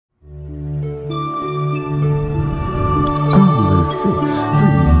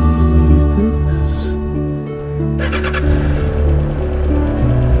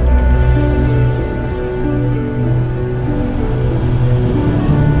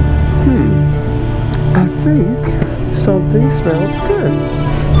think something smells good.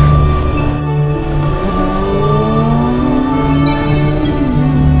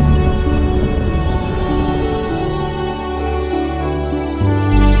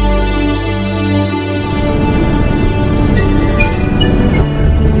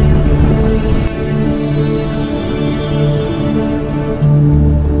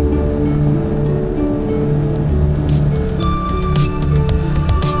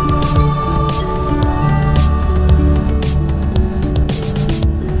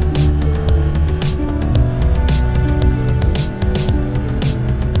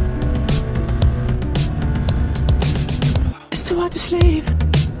 To sleep,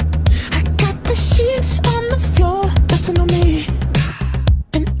 I got the sheets on the floor, nothing on me,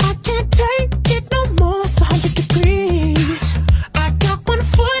 and I can't take it no more. It's 100 degrees. I got one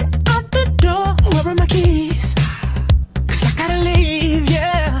foot out the door. Where are my keys? 'Cause I gotta leave,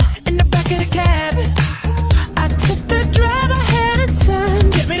 yeah. In the back of the cab, I took the drive ahead of time.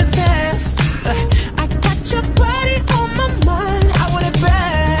 Get me the fast. I got your body on my mind. I want it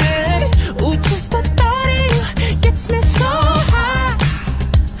bad. Ooh, just the thought of you gets me so.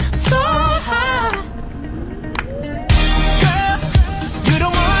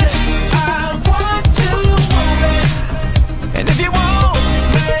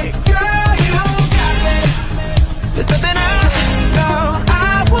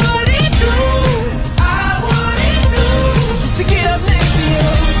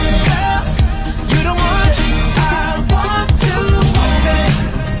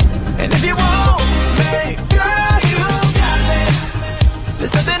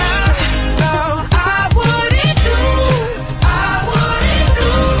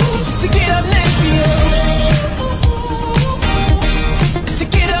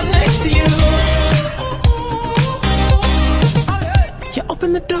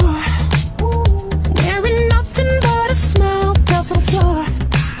 Open the door, wearing nothing but a smile, fell to the floor,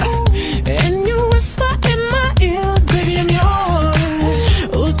 and you whisper in my ear, baby, I'm yours.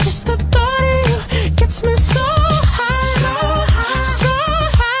 Ooh, just the thought of you gets me so high, so high, so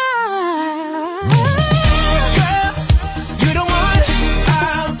high. Girl, you the one I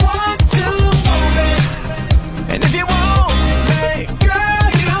want to want me, and if you want me, girl,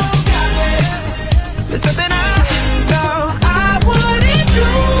 you got me. There's nothing I know I wouldn't do,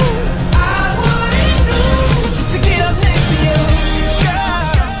 just to get up next to you. Girl,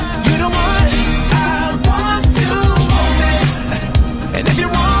 you the one I want to want me, and if you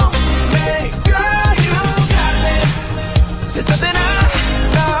want me, girl, you got me. There's nothing I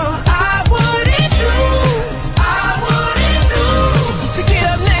know I wouldn't do, just to get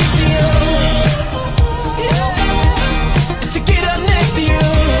up next to you. Yeah, just to get up next to you.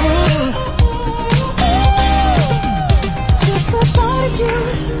 Just the thought of you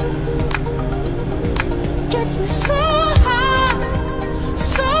gets me so high,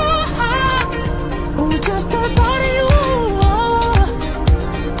 so high. Oh, just the thought of you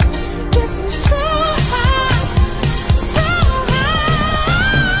gets me so high, so high.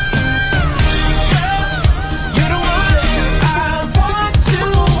 You're the one I want to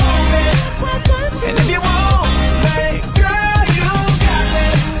want me, and if you want me, girl, you got me.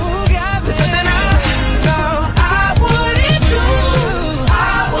 There's nothing I know I wouldn't do,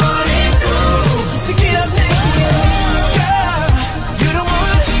 just to get up next to you. Girl, you're the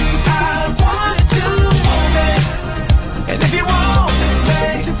one I want to want me, and if you want me,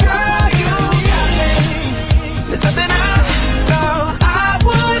 girl, you got me. There's nothing I know I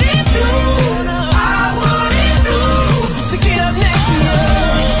wouldn't do, just to get up next to you.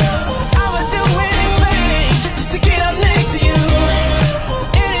 I would do anything just to get up next to you.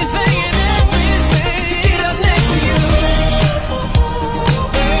 Anything and everything just to get up next to you.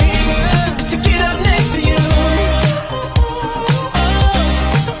 Just to get up next to you.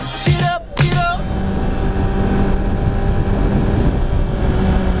 Get up, get up.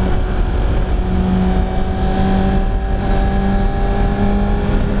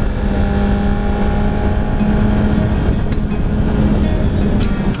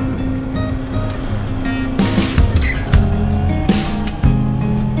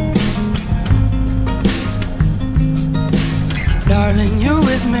 Darling, you're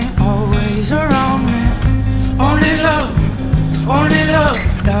with me, always around me. Only love,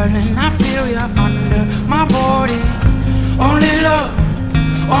 darling, I feel you under my body. Only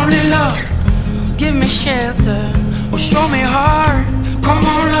love, give me shelter or show me heart. Come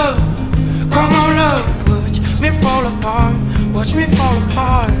on, love, watch me fall apart, watch me fall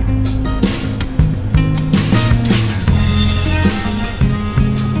apart.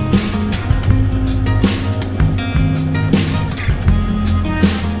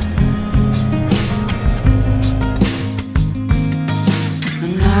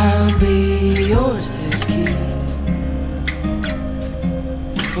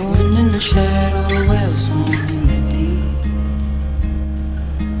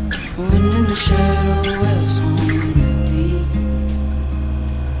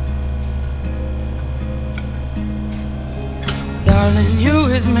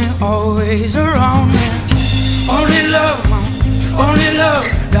 always around me. Only love, only love,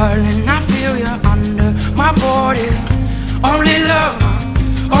 darling, I feel you under my body. Only love,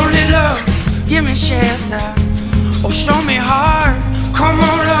 give me shelter, oh show me heart. Come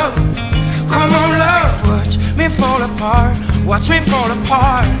on love, watch me fall apart, watch me fall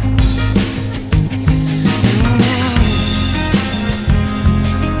apart.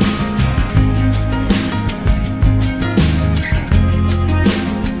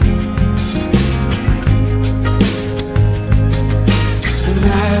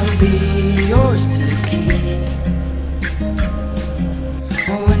 I'll be yours to keep.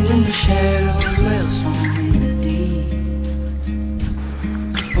 Oh, and in the shadows, well, song in the deep.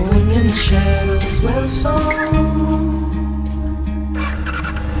 Oh, and in the shadows, well, song.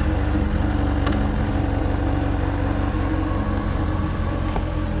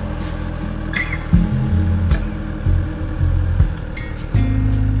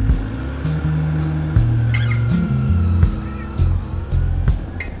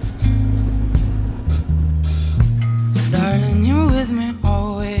 Darling, you're with me,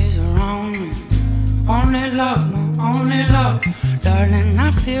 always around me. Only love, darling,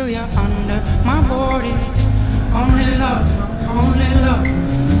 I feel you under my body. Only love,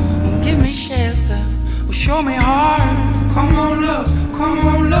 give me shelter, oh, show me heart. Come on love,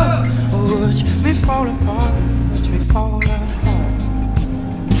 oh, watch me fall apart, watch me fall apart.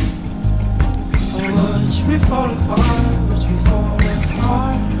 Oh, watch me fall apart, watch me fall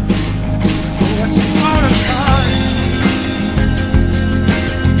apart. Oh, watch me fall apart.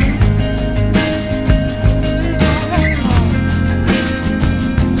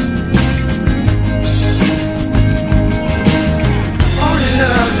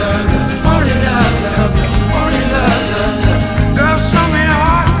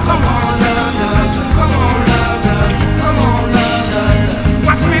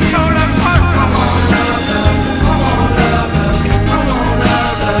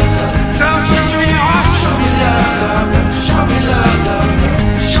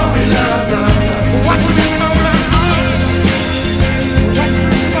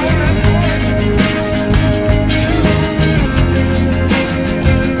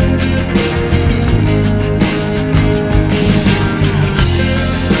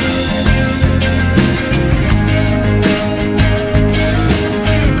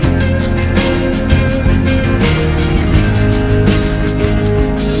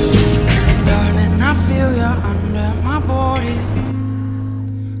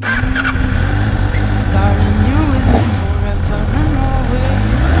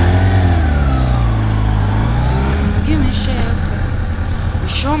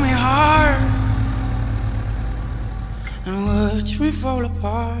 Show me heart and watch me fall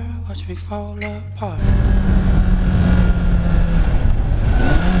apart, watch me fall apart.